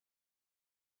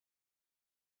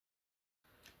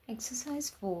Exercise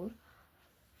 4.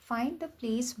 Find the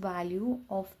place value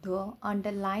of the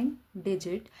underlying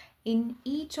digit in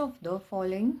each of the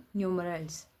following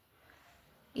numerals.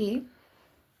 A.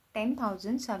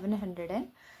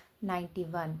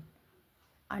 10,791.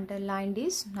 Underlined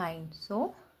is 9.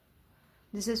 So,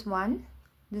 this is 1.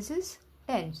 This is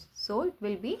 10. So, it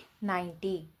will be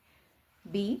 90.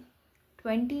 B.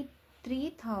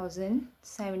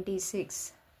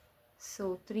 23,076.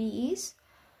 So, 3 is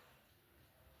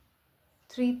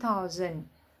 3,000.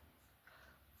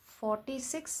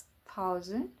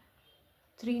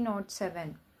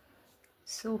 46,307.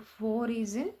 So 4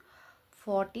 is in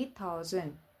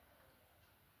 40,000.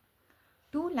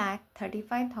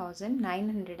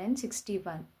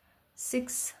 2,35,961.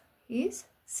 6 is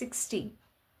 60.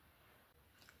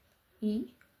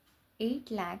 E.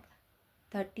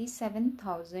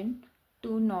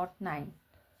 8,37,209.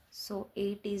 So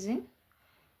 8 is in,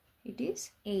 it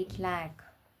is 8 lakh.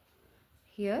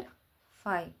 Here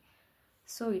 5.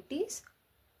 So it is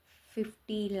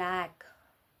 50 lakh.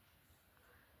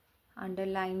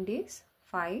 Underlined is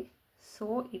 5.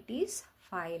 So it is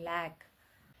 5 lakh.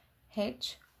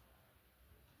 H.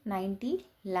 90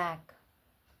 lakh.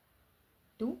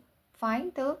 To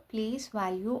find the place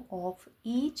value of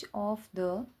each of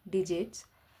the digits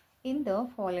in the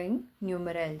following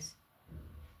numerals.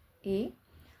 A.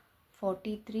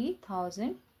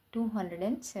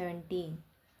 43,217.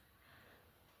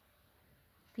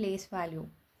 Place value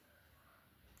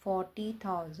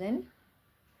 40,000,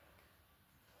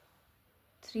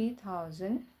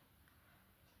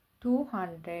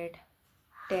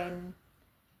 3,210,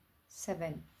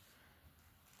 7.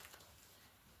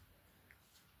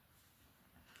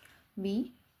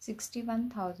 B.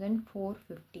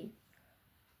 61,450.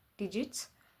 Digits,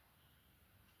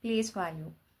 place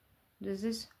value. This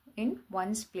is in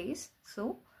ones place,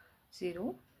 so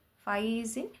 0. 5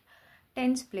 is in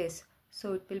tens place,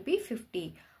 so it will be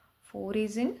 50. 4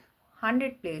 is in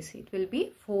 100 place, it will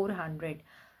be 400.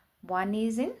 1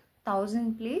 is in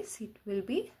 1000 place, it will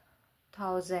be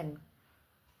 1000.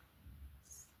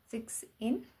 6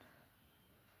 in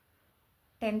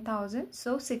 10,000,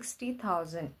 so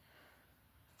 60,000.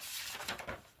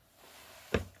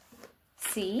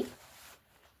 C.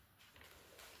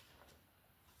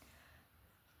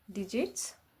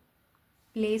 Digits,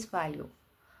 place value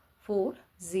 4,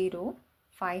 0,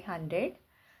 500,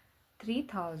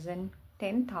 3,000,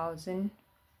 10,000,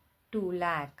 2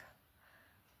 lakh.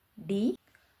 D.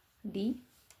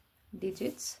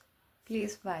 Digits,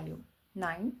 place value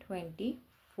 9, 20,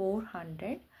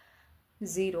 400,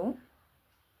 0,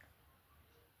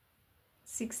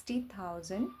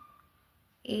 60,000,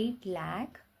 8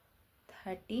 lakh,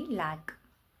 30 lakh.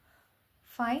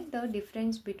 Find the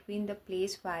difference between the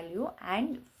place value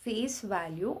and face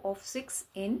value of 6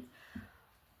 in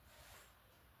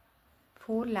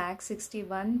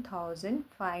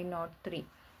 4,61,503.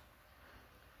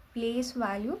 Place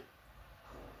value,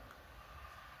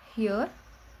 here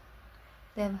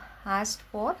they have asked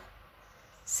for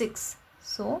 6.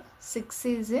 So 6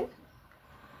 is in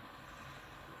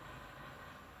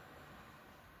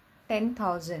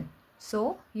 10,000.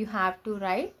 So you have to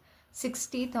write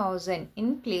 60,000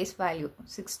 in place value,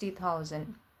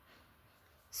 60,000.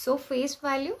 So face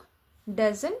value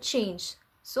doesn't change,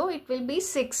 so it will be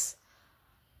 6.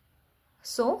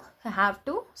 So I have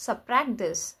to subtract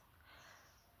this.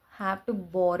 I have to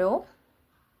borrow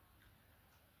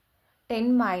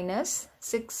 10 minus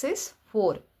 6 is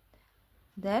 4.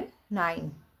 Then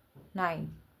 9.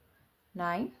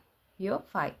 Here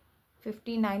 5.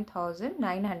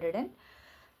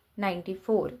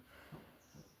 59,994.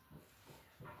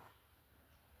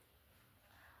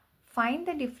 Find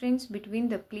the difference between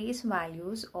the place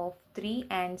values of 3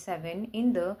 and 7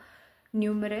 in the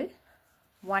numeral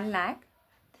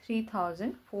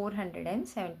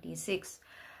 1,03,476.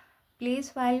 Place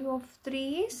value of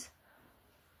 3 is,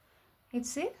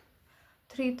 it's in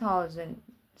 3,000.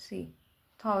 See,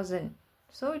 1,000.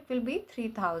 So it will be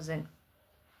 3,000.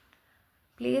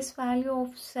 Place value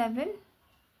of 7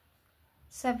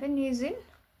 is in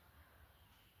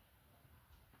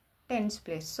tens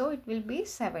place, so it will be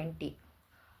 70.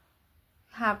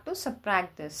 Have to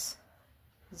subtract this.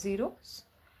 0.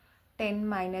 10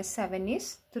 minus 7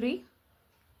 is 3.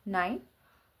 9.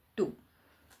 2.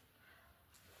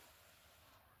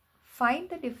 Find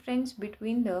the difference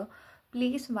between the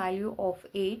place value of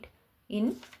 8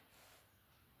 in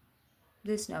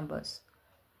these numbers.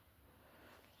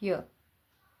 Here.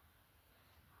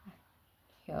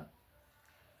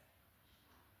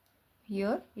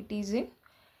 Here it is in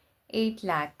 8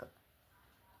 lakh.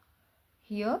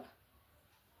 Here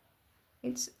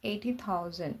it's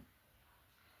 80,000.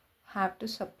 have to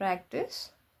subtract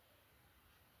this.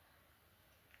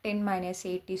 10 minus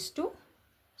 8 is 2.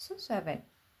 So 7.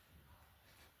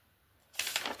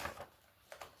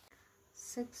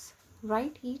 6.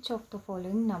 Write each of the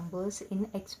following numbers in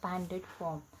expanded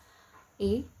form.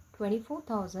 A.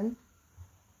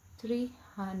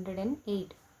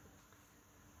 24,308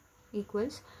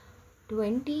 equals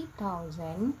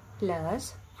 20,000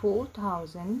 plus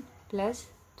 4,000 plus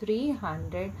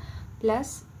 300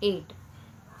 plus 8.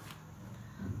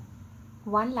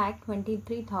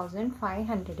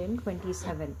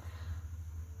 1,23,527.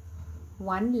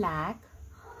 1 lakh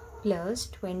plus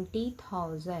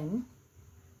 20,000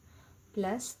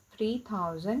 plus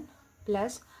 3,000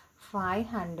 plus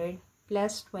 500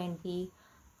 plus 20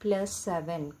 plus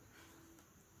 7.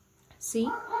 C.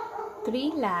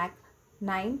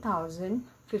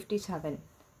 3,09,057.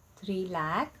 3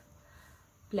 lakh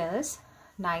plus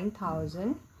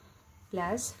 9,000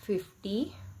 plus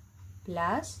 50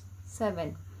 plus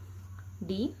 7.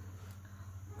 D.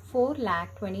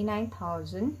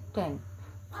 4,29,010.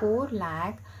 4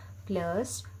 lakh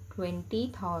plus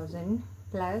 20,000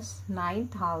 plus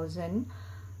 9,000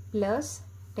 plus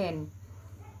 10.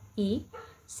 E.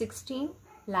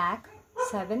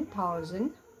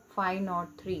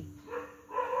 16,07,503.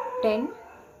 10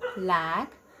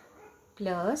 lakh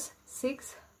plus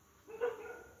 6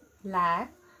 lakh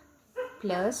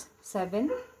plus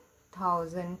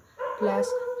 7,000 plus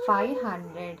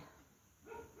 500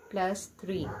 plus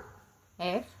 3.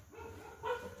 F.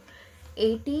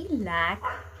 80 lakh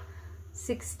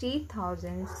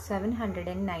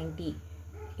 60,790.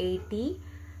 80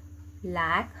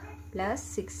 lakh plus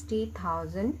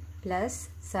 60,000 plus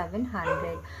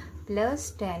 700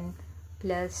 plus 10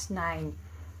 plus 9.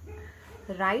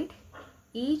 Write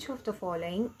each of the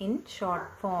following in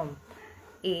short form.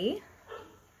 A.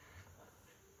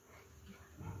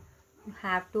 You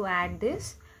have to add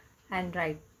this and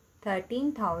write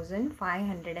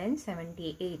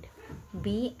 13,578.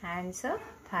 B. Answer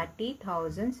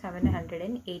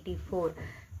 30,784.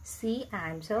 C.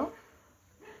 Answer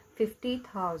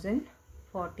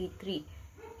 50,043.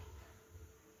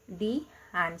 D.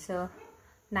 Answer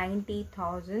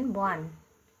 90,001.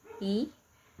 E.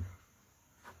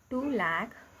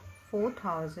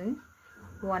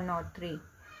 2,04,103.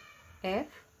 F.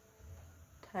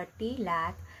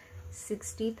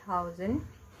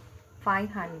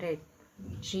 30,60,500.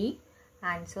 G.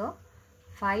 Answer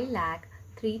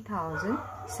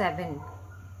 5,03,007.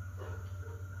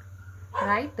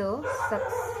 Write the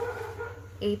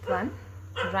eighth one.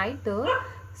 Write the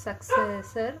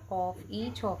successor of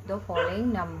each of the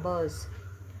following numbers.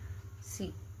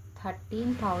 C.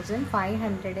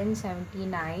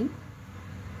 13,579.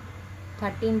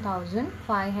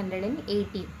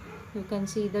 13,580. You can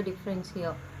see the difference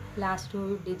here. Last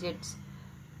two digits.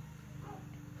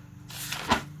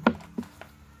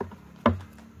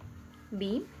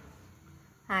 B.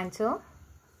 Answer.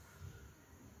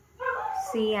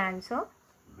 C. Answer.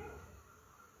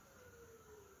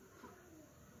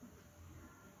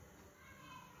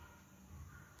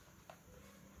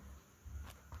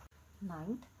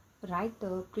 Ninth. Write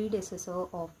the predecessor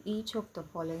of each of the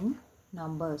following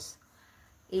numbers.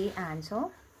 A. Answer.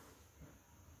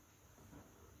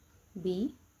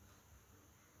 B.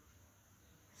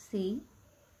 C.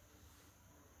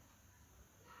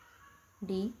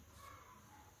 D.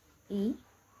 E.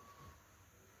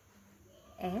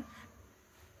 F.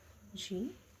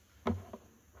 G.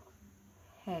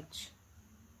 H.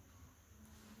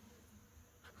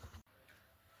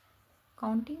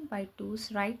 Counting by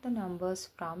twos, write the numbers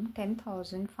from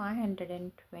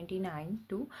 10,529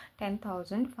 to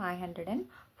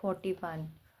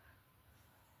 10,541.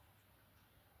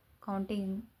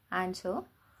 Counting answer.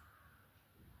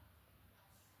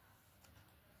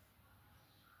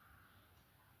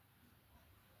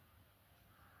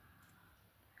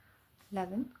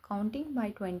 Counting by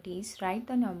twenties, write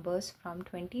the numbers from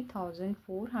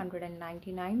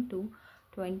 20,499 to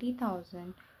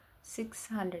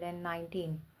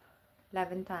 20,619.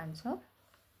 11th answer.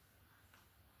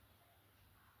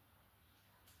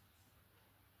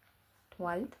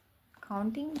 12th.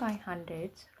 Counting by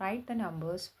hundreds, write the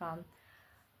numbers from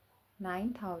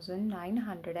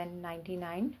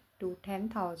 9,999 to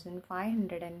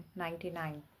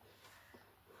 10,599.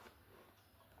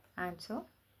 Answer.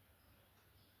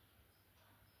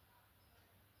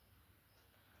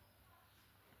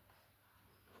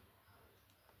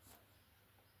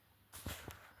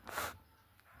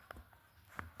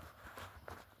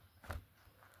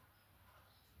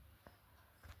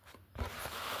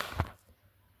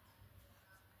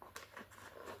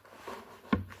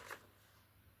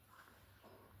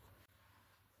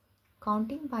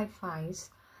 Counting by fives,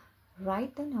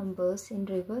 write the numbers in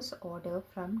reverse order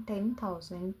from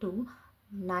 10,000 to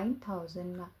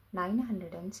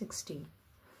 9,960.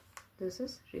 This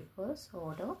is reverse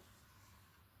order.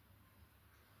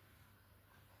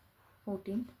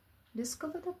 14.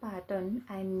 Discover the pattern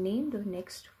and name the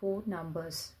next 4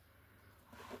 numbers.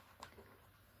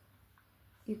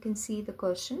 You can see the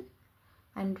question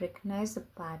and recognize the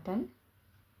pattern.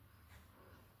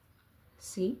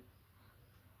 See, you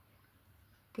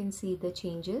can see the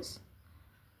changes.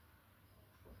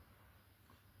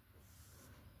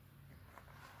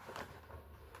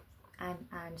 And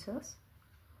answers.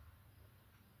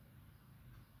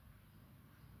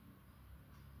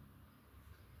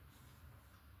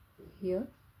 Here.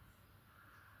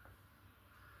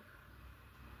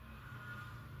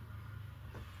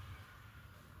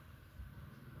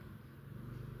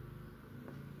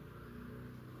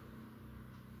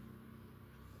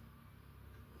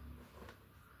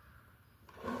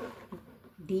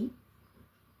 D.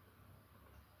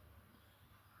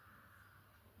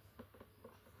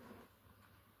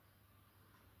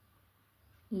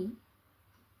 E.